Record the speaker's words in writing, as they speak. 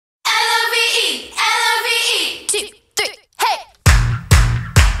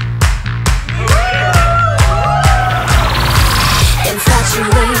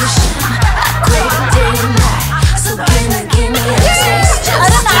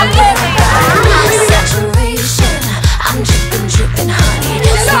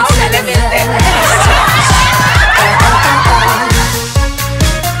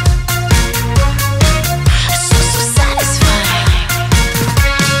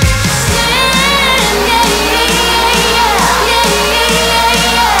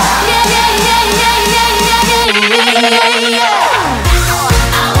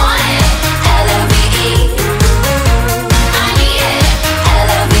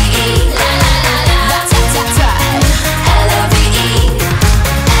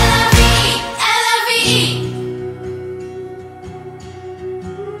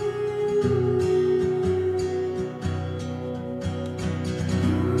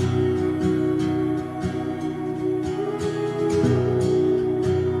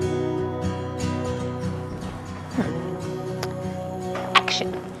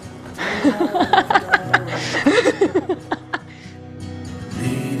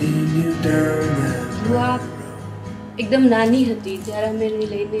ધ્રુવા એકદમ નાની હતી જ્યારે અમે એને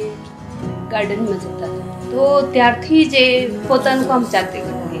લઈને ગાર્ડનમાં જતા હતા, તો ત્યારથી જ એ પોતાનું કામ જાતે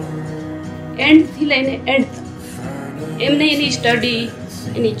કરતી, એન્ડથી લઈને એન્ડ તક. એમને એની study,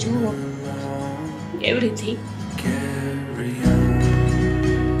 any job, everything.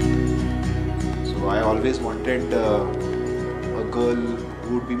 So I always wanted a girl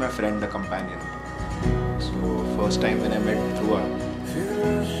who would be my friend, a companion. So first time when I met Dhruva,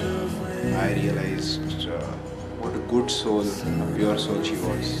 I realized what a good soul, a pure soul she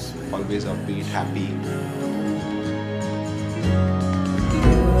was. Always upbeat, happy.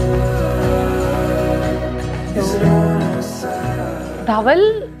 Dhaval,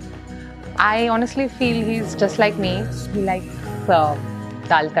 I honestly feel he's just like me. He likes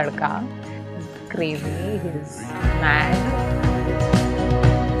dal tadka. He's crazy. He's mad.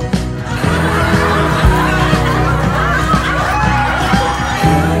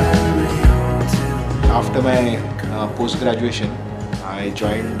 After my post-graduation, I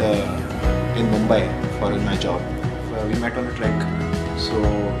joined in Mumbai for my job. We met on a trek. So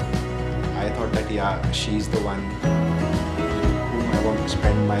I thought that yeah, she's the one whom I want to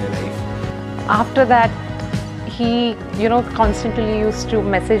spend my life. After that, he, constantly used to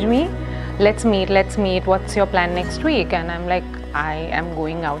message me, let's meet, what's your plan next week? And I'm like, I am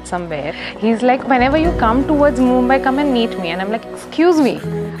going out somewhere. He's like, whenever you come towards Mumbai, come and meet me. And I'm like, excuse me,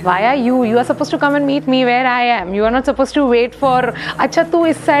 why are you are supposed to come and meet me where I am. You are not supposed to wait for, अच्छा तू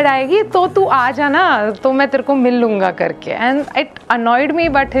इस side आएगी तो तू आ जाना, तो मैं तेरे को मिल लूँगा करके. And it annoyed me,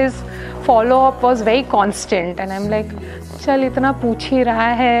 but his follow-up was very constant. And I'm like, चल इतना पूछ ही रहा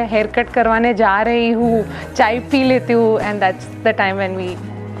है, हेयर कट करवाने जा रही हूँ, चाय पी लेती हूँ. And that's the time when we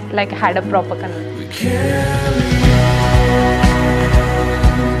had a proper conversation.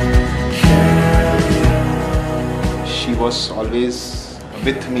 She was always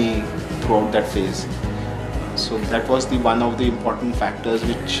with me throughout that phase. So that was one of the important factors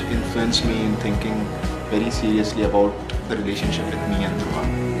which influenced me in thinking very seriously about the relationship with me and Dhruva.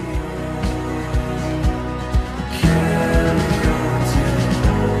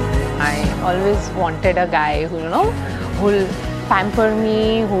 I always wanted a guy who'll pamper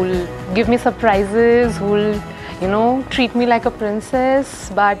me, who'll give me surprises, who'll treat me like a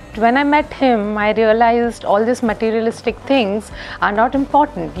princess. But when I met him, I realized all these materialistic things are not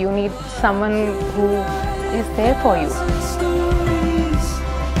important. You need someone who is there for you.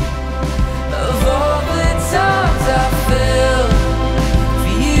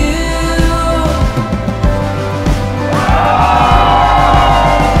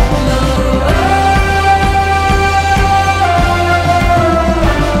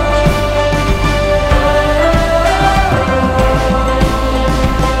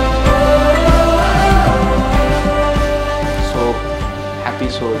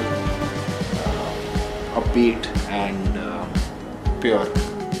 Soul, upbeat and pure.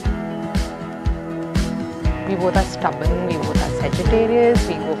 We both are stubborn, we both are Sagittarius,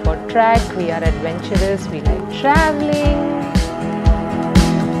 we go for trek, we are adventurous, we like traveling.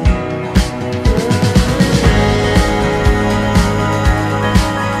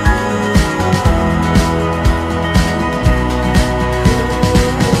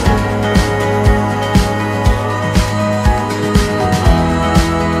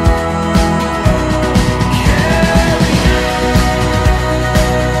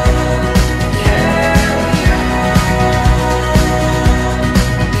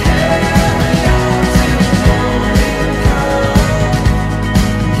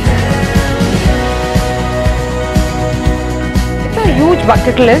 Huge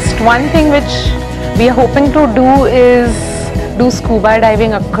bucket list. One thing which we are hoping to do is do scuba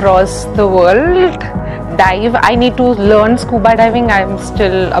diving across the world. I need to learn scuba diving. I'm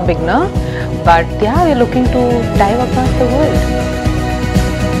still a beginner, but yeah, we're looking to dive across the world.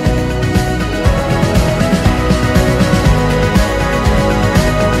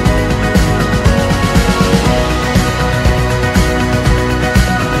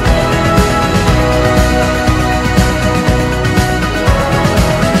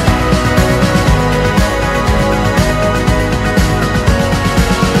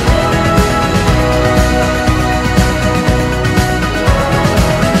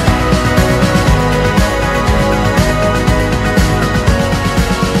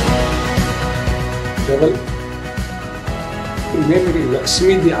 धवल, मैं मेरी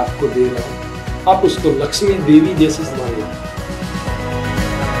लक्ष्मी दी आपको दे रहा हूँ, आप उसको लक्ष्मी देवी जैसे संभालिए.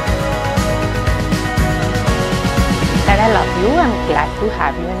 That I love you. I'm glad to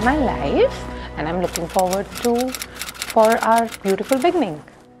have you in my life, and I'm looking forward for our beautiful beginning.